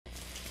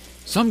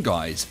Some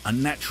guys are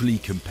naturally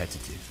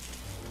competitive.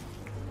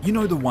 You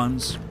know the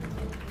ones?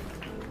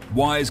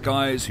 Wise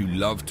guys who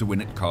love to win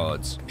at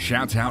cards,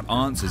 shout out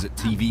answers at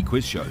TV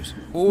quiz shows,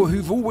 or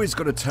who've always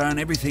got to turn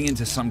everything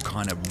into some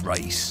kind of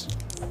race.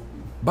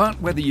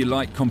 But whether you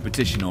like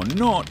competition or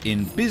not,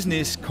 in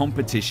business,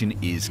 competition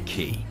is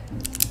key.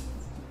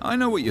 I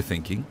know what you're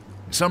thinking.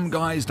 Some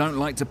guys don't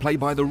like to play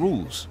by the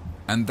rules,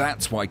 and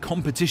that's why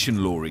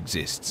competition law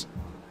exists.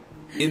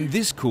 In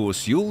this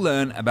course, you'll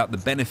learn about the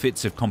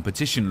benefits of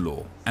competition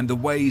law and the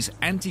ways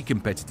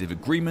anti-competitive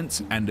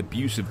agreements and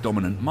abuse of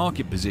dominant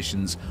market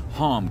positions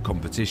harm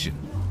competition.